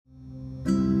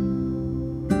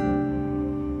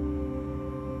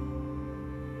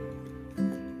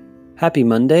Happy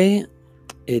Monday.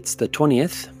 It's the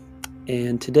 20th,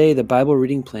 and today the Bible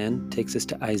reading plan takes us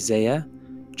to Isaiah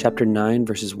chapter 9,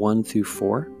 verses 1 through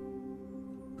 4.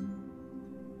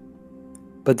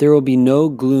 But there will be no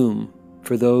gloom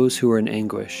for those who are in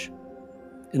anguish.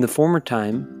 In the former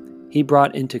time, he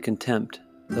brought into contempt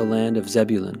the land of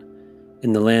Zebulun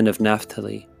and the land of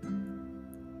Naphtali.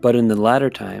 But in the latter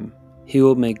time, he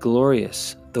will make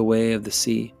glorious the way of the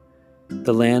sea,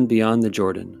 the land beyond the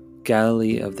Jordan,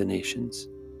 Galilee of the nations.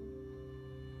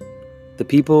 The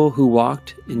people who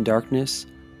walked in darkness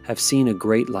have seen a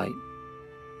great light.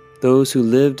 Those who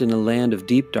lived in a land of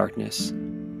deep darkness,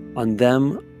 on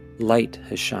them light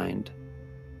has shined.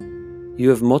 You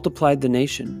have multiplied the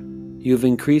nation. You have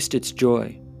increased its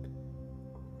joy.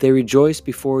 They rejoice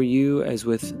before you as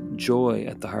with joy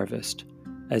at the harvest,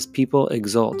 as people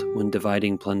exult when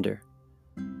dividing plunder.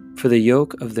 For the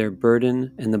yoke of their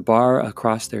burden and the bar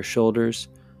across their shoulders,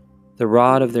 the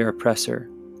rod of their oppressor,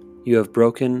 you have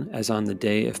broken as on the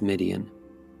day of Midian.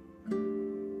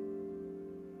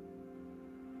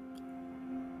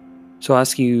 So I'll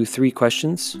ask you 3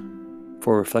 questions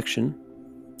for reflection.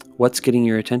 What's getting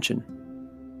your attention?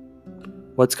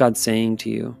 What's God saying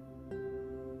to you?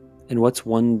 And what's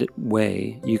one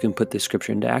way you can put this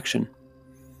scripture into action?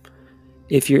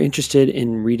 If you're interested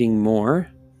in reading more,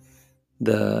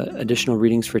 the additional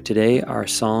readings for today are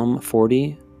Psalm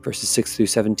 40, verses 6 through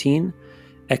 17,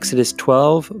 Exodus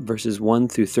 12, verses 1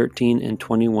 through 13 and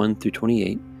 21 through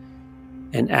 28,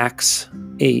 and Acts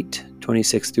 8,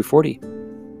 26 through 40.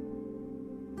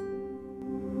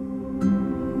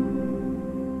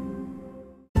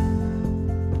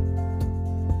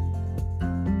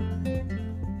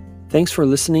 Thanks for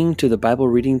listening to the Bible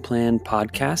Reading Plan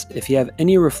podcast. If you have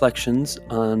any reflections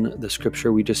on the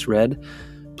scripture we just read,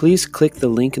 please click the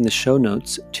link in the show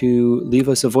notes to leave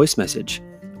us a voice message.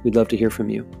 We'd love to hear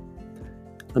from you.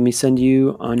 Let me send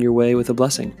you on your way with a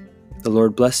blessing. The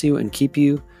Lord bless you and keep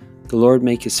you. The Lord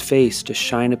make his face to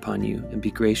shine upon you and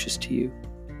be gracious to you.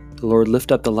 The Lord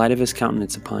lift up the light of his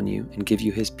countenance upon you and give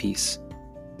you his peace.